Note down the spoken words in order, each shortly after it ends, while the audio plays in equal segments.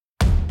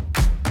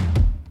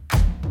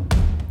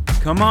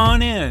Come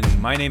on in.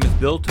 My name is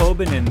Bill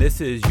Tobin, and this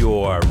is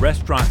your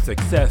restaurant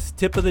success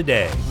tip of the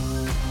day.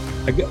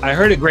 I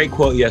heard a great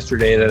quote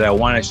yesterday that I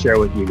want to share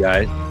with you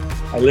guys.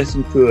 I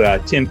listened to a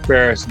Tim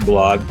Ferriss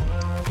blog.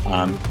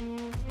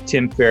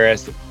 Tim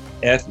Ferriss,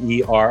 Ferriss.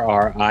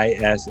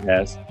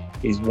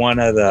 He's one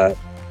of the,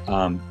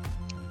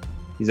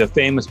 he's a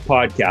famous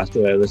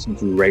podcaster that I listen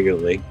to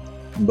regularly.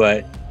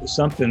 But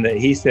something that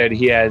he said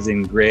he has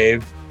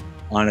engraved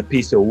on a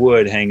piece of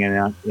wood hanging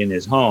out in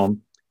his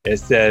home, it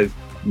says,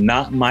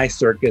 "Not my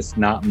circus,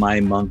 not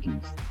my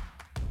monkeys."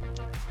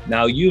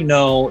 Now, you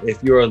know,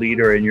 if you're a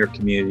leader in your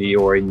community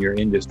or in your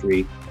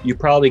industry, you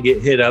probably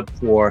get hit up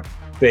for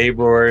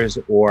favors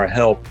or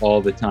help all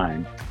the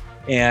time.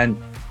 And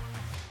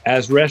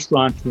as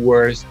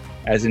restaurateurs,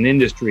 as an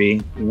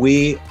industry,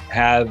 we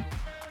have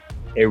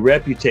a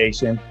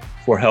reputation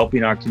for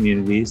helping our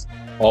communities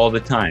all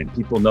the time.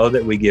 People know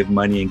that we give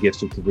money and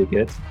gift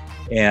certificates,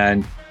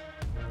 and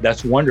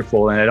that's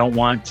wonderful. And I don't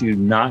want you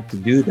not to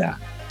do that.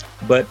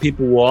 But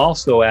people will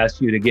also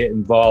ask you to get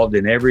involved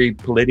in every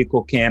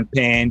political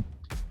campaign,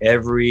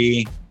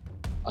 every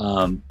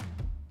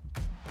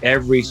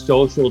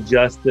social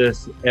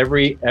justice,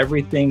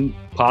 everything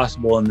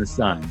possible in the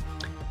sun.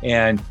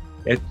 And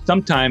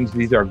sometimes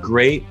these are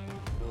great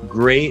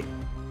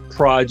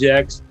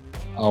projects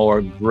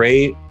or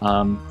great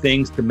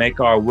things to make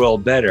our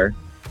world better,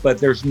 but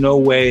there's no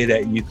way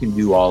that you can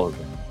do all of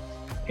them.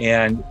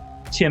 And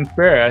Tim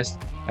Ferriss,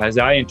 as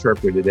I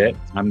interpreted it,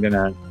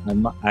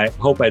 I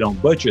hope I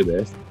don't butcher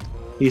this.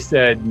 He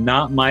said,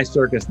 "Not my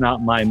circus,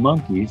 not my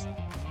monkeys,"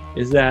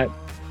 is that,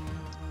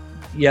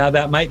 yeah,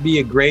 that might be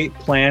a great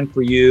plan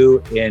for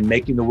you in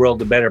making the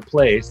world a better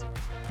place,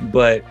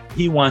 but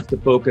he wants to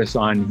focus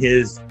on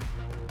his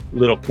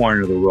little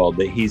corner of the world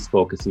that he's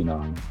focusing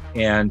on.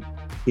 And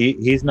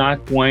he's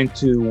not going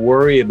to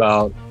worry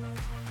about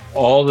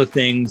all the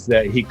things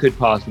that he could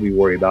possibly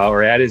worry about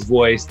or add his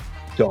voice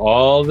to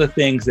all the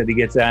things that he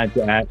gets asked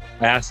to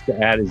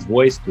add his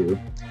voice to.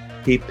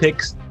 He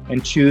picks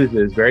and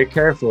chooses very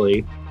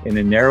carefully in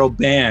a narrow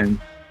band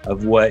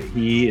of what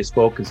he is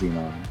focusing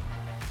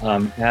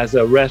on. As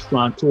a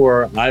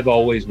restaurateur, I've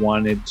always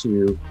wanted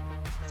to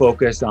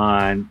focus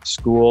on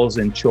schools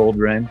and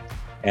children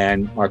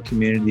and our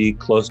community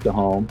close to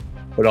home,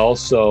 but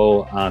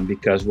also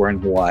because we're in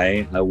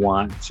Hawaii, I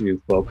want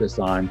to focus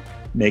on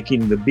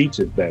making the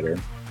beaches better.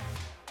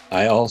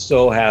 I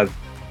also have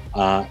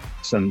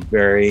some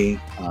very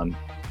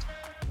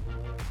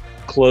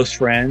close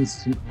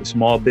friends,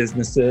 small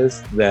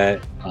businesses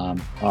that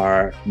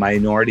are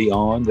minority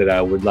owned that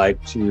I would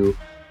like to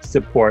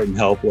support and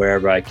help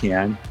wherever I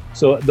can.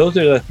 So those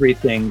are the three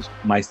things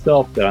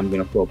myself that I'm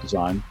going to focus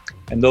on.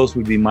 And those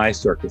would be my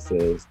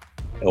circuses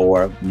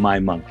or my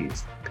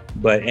monkeys.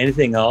 But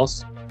anything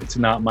else, it's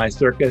not my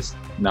circus,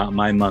 not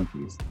my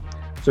monkeys.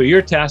 So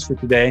your task for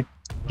today,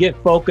 get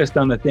focused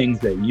on the things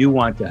that you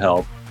want to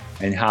help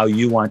and how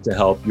you want to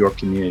help your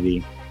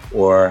community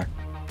or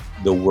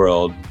the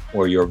world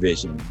or your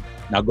vision.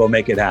 Now go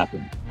make it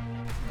happen.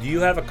 Do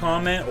you have a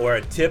comment or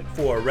a tip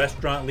for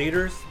restaurant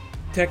leaders?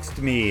 Text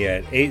me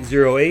at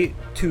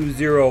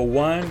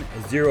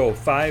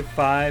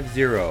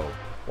 808-201-0550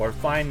 or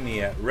find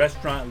me at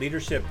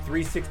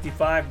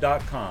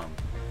restaurantleadership365.com.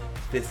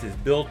 This is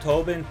Bill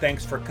Tobin.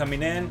 Thanks for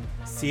coming in.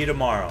 See you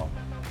tomorrow.